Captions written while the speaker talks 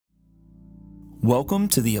Welcome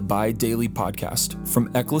to the Abide Daily podcast from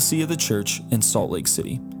Ecclesia the Church in Salt Lake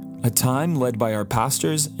City, a time led by our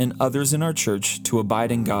pastors and others in our church to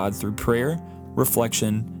abide in God through prayer,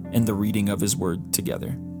 reflection, and the reading of His Word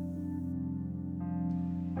together.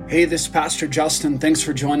 Hey, this is Pastor Justin. Thanks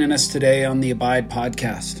for joining us today on the Abide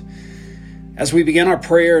podcast. As we begin our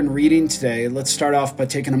prayer and reading today, let's start off by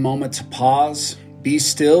taking a moment to pause, be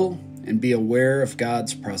still, and be aware of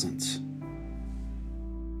God's presence.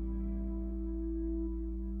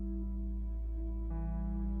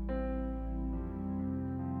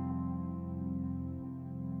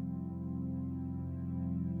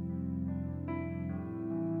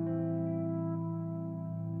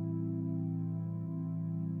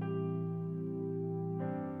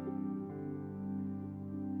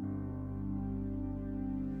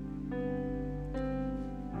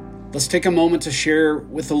 Let's take a moment to share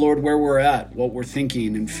with the Lord where we're at, what we're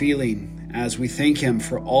thinking and feeling as we thank Him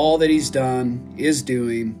for all that He's done, is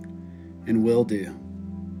doing, and will do.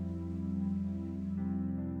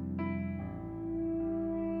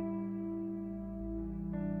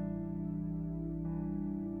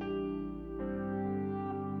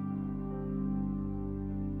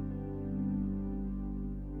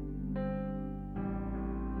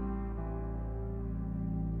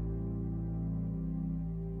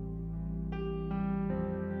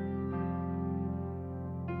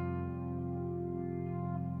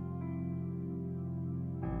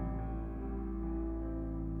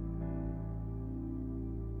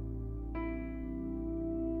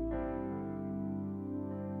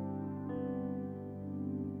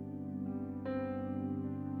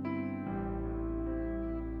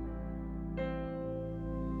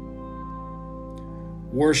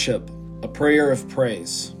 Worship, a prayer of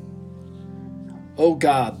praise. O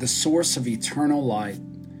God, the source of eternal light,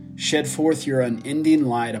 shed forth your unending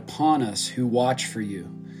light upon us who watch for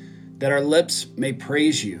you, that our lips may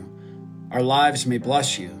praise you, our lives may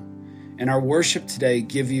bless you, and our worship today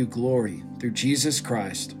give you glory through Jesus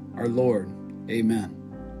Christ, our Lord. Amen.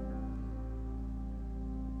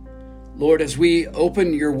 Lord, as we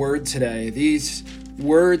open your word today, these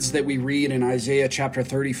words that we read in Isaiah chapter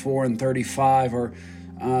 34 and 35 are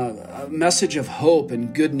a message of hope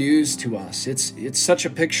and good news to us. It's such a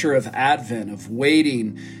picture of Advent, of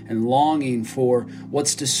waiting and longing for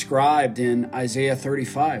what's described in Isaiah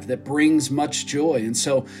 35 that brings much joy. And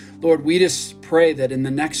so, Lord, we just pray that in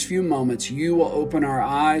the next few moments, you will open our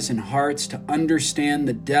eyes and hearts to understand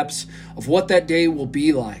the depths of what that day will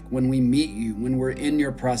be like when we meet you, when we're in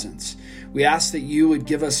your presence. We ask that you would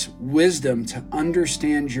give us wisdom to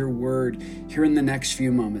understand your word here in the next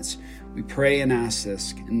few moments. We pray and ask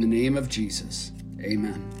this in the name of Jesus.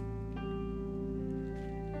 Amen.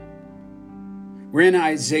 We're in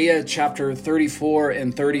Isaiah chapter 34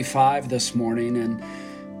 and 35 this morning, and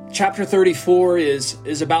chapter 34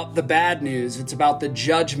 is about the bad news. It's about the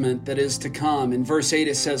judgment that is to come. In verse 8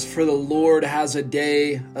 it says, "For the Lord has a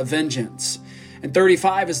day of vengeance." And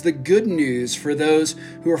 35 is the good news for those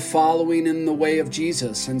who are following in the way of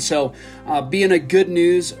Jesus. And so being a good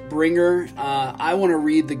news bringer, I want to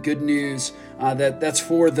read the good news that's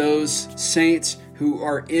for those saints who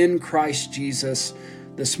are in Christ Jesus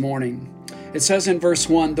this morning. It says in verse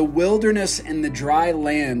 1, "The wilderness and the dry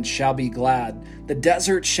land shall be glad. The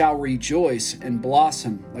desert shall rejoice and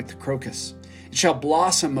blossom like the crocus. It shall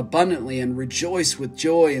blossom abundantly and rejoice with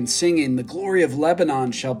joy and singing. The glory of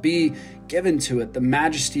Lebanon shall be given to it, the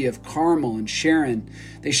majesty of Carmel and Sharon.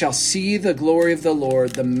 They shall see the glory of the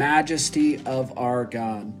Lord, the majesty of our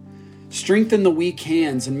God. Strengthen the weak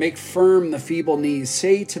hands and make firm the feeble knees.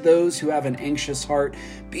 Say to those who have an anxious heart,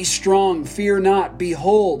 be strong, fear not.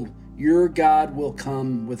 Behold, your God will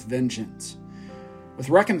come with vengeance. With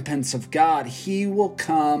recompense of God, He will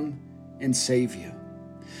come and save you."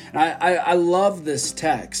 And I love this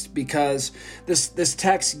text because this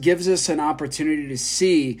text gives us an opportunity to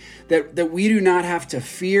see that we do not have to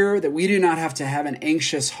fear, that we do not have to have an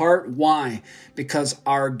anxious heart. Why? Because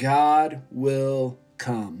our God will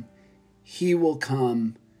come. He will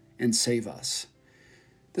come and save us.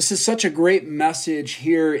 This is such a great message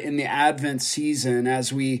here in the Advent season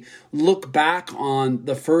as we look back on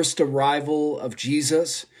the first arrival of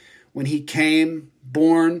Jesus when He came,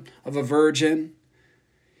 born of a virgin.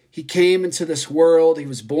 He came into this world. He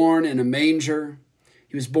was born in a manger.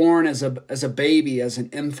 He was born as a baby, as an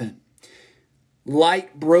infant.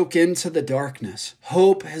 Light broke into the darkness.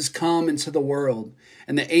 Hope has come into the world.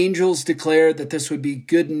 And the angels declared that this would be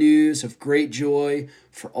good news of great joy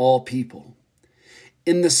for all people.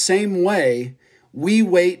 In the same way, we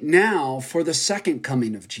wait now for the second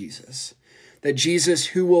coming of Jesus, that Jesus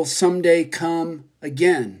who will someday come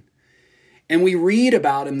again. And we read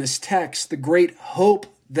about in this text the great hope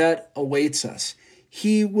that awaits us.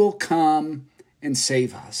 He will come and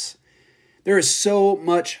save us. There is so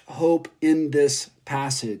much hope in this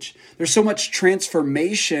passage. There's so much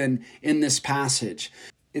transformation in this passage.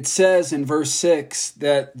 It says in verse 6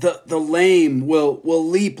 that the lame will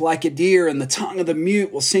leap like a deer, and the tongue of the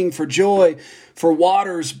mute will sing for joy. For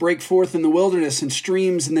waters break forth in the wilderness and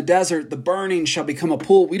streams in the desert. The burning shall become a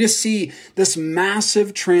pool. We just see this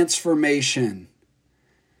massive transformation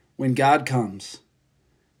when God comes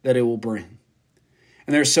that it will bring.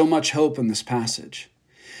 And there's so much hope in this passage.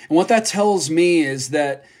 And what that tells me is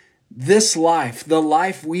that this life, the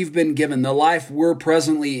life we've been given, the life we're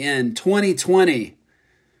presently in, 2020,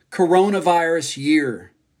 coronavirus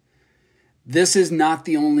year, this is not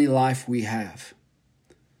the only life we have.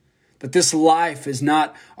 That this life is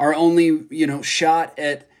not our only, shot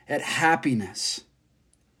at happiness.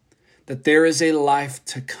 That there is a life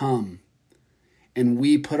to come, and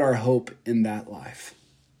we put our hope in that life.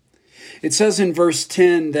 It says in verse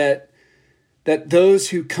 10 that those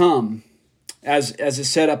who come, as is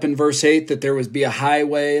set up in verse 8, that there would be a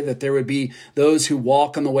highway, that there would be those who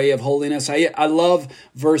walk on the way of holiness. I love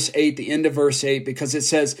verse 8, the end of verse 8, because it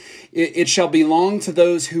says, it shall belong to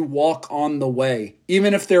those who walk on the way.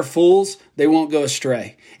 Even if they're fools, they won't go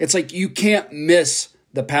astray. It's like you can't miss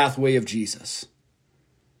the pathway of Jesus.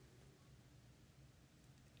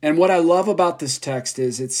 And what I love about this text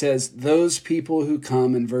is it says, those people who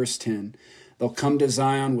come in verse 10, they'll come to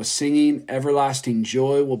Zion with singing. Everlasting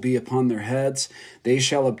joy will be upon their heads. They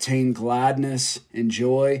shall obtain gladness and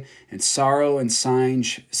joy, and sorrow and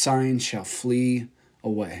sighing shall flee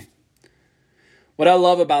away. What I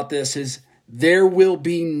love about this is there will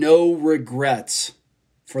be no regrets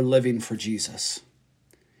for living for Jesus.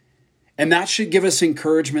 And that should give us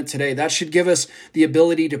encouragement today. That should give us the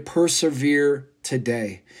ability to persevere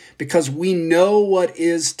today, because we know what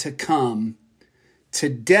is to come.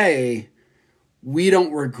 Today, we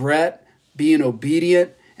don't regret being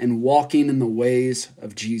obedient and walking in the ways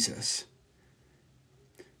of Jesus.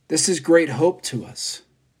 This is great hope to us.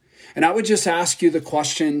 And I would just ask you the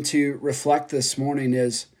question to reflect this morning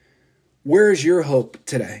is, where is your hope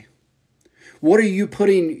today? What are you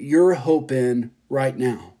putting your hope in right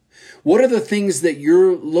now? What are the things that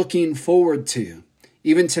you're looking forward to?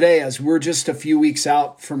 Even today, as we're just a few weeks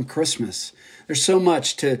out from Christmas, there's so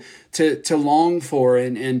much to long for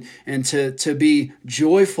and to be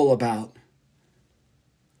joyful about.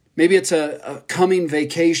 Maybe it's a coming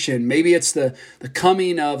vacation. Maybe it's the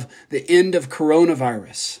coming of the end of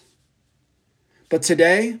coronavirus. But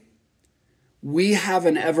today, we have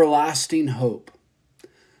an everlasting hope.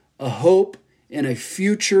 A hope in a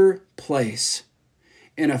future place,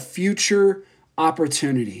 in a future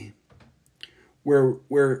opportunity,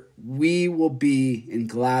 where we will be in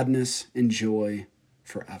gladness and joy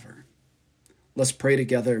forever. Let's pray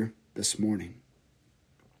together this morning.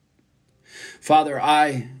 Father,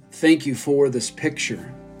 I thank you for this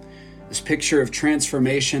picture of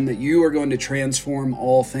transformation, that you are going to transform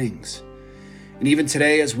all things. And even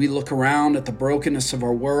today, as we look around at the brokenness of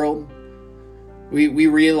our world, we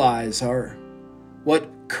realize what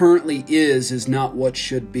currently is not what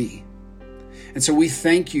should be. And so we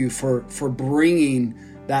thank you for bringing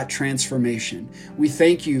that transformation. We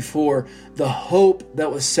thank you for the hope that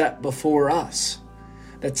was set before us,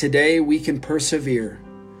 that today we can persevere,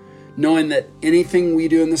 knowing that anything we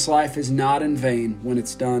do in this life is not in vain when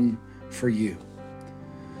it's done for you.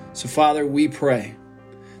 So Father, we pray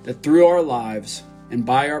that through our lives and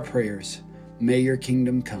by our prayers, may your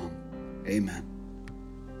kingdom come. Amen.